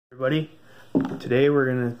Everybody, today we're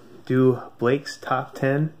going to do Blake's top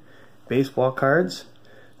 10 baseball cards.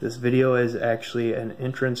 This video is actually an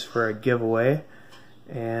entrance for a giveaway,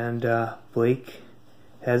 and Blake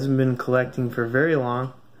hasn't been collecting for very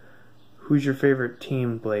long. Who's your favorite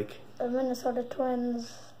team, Blake? The Minnesota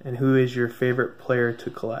Twins. And who is your favorite player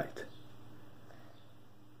to collect?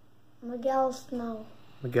 Miguel Sano.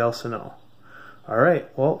 Miguel Sano.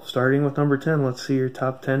 Alright, well, starting with number 10, let's see your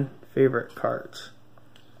top 10 favorite cards.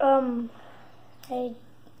 I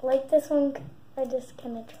like this one. I just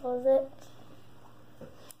kind of chose it.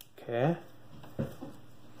 Okay.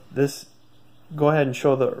 Go ahead and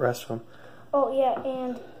show the rest of them. Oh yeah,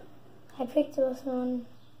 and I picked this one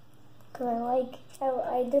because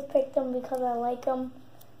I just picked them because I like them.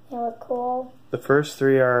 They look cool. The first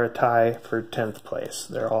three are a tie for 10th place.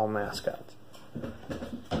 They're all mascots.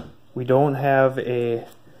 We don't have a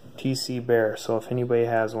TC Bear, so if anybody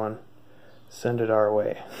has one, send it our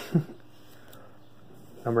way.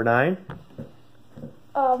 Number 9.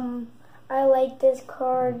 I like this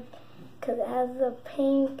card because it has the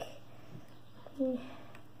pink.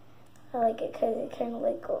 I like it because it kind of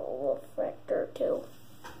like a refractor too.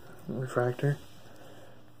 Refractor?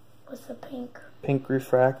 What's the pink? Pink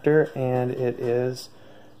refractor, and it is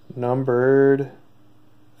numbered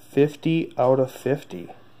 50 out of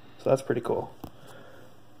 50. So that's pretty cool.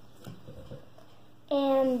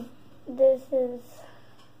 And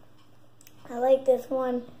I like this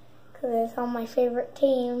one because it's on my favorite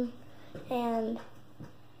team. And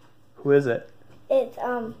who is it? It's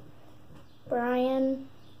Byron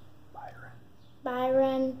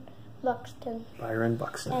Buxton. Byron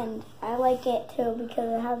Buxton. And I like it too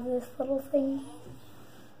because it has this little thing.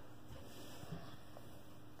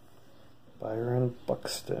 Byron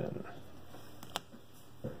Buxton.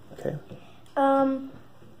 Okay.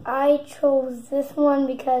 I chose this one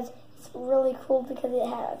because it's really cool because it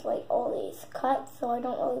has like all these cuts, so I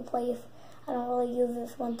don't really use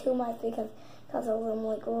this one too much because of them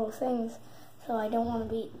like little things, so I don't want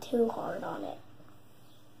to be too hard on it.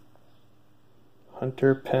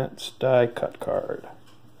 Hunter Pence die cut card.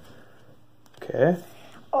 Okay.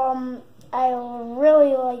 I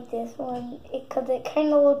really like this one because it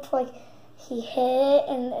kind of looks like he hit it,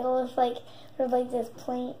 and it looks like there's like this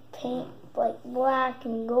paint like black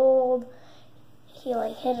and gold. He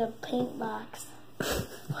like hit a paint box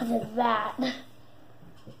with his bat.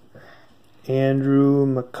 Andrew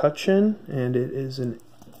McCutchen, and it is an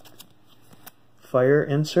fire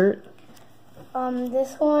insert.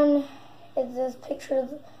 This one is this picture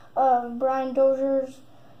of Brian Dozier,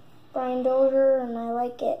 and I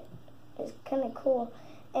like it. It's kind of cool.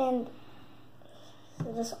 And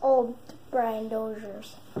this old Brian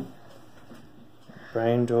Doziers.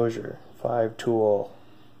 Brian Dozier, 5-tool.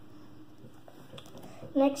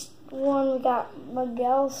 Next one we got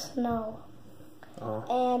Miguel Sano. Oh.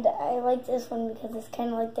 And I like this one because it's kind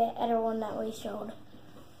of like the other one that we showed.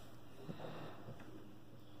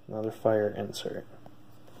 Another fire insert.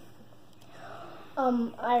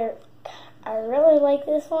 I really like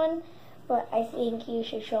this one, but I think you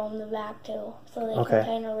should show them the back too, so they can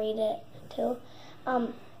kind of read it too.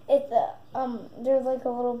 There's like a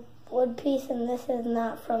little wood piece, and this is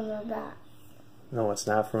not from the bat. No, it's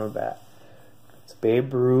not from a bat. It's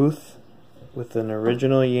Babe Ruth with an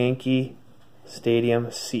original Yankee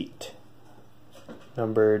Stadium seat,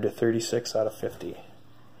 numbered 36 out of 50.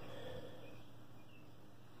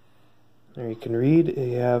 There you can read,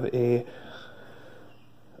 you have a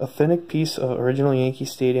authentic piece of original Yankee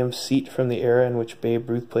Stadium seat from the era in which Babe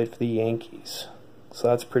Ruth played for the Yankees. So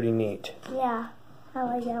that's pretty neat. Yeah, I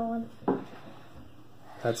like that one.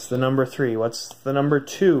 That's the number 3. What's the number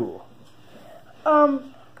 2?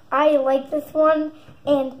 I like this one,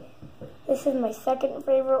 and this is my second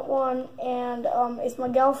favorite one, and it's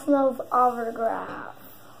Miguel Sano's autograph.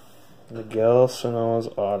 Miguel Sano's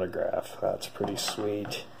autograph. That's pretty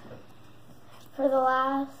sweet. For the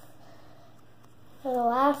last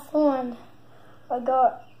one, I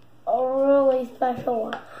got a really special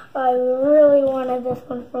one. I really wanted this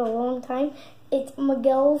one for a long time. It's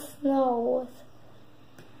Miguel Sano's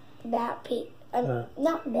bat piece.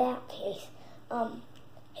 Not bat piece.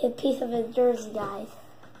 His piece of his jersey, guys.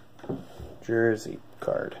 Jersey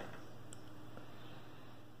card.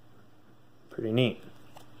 Pretty neat.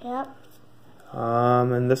 Yep.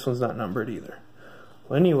 And this one's not numbered either.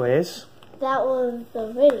 Well, anyways, that was the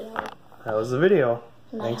video. That was the video.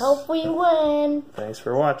 And I hope we win. Thanks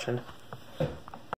for watching.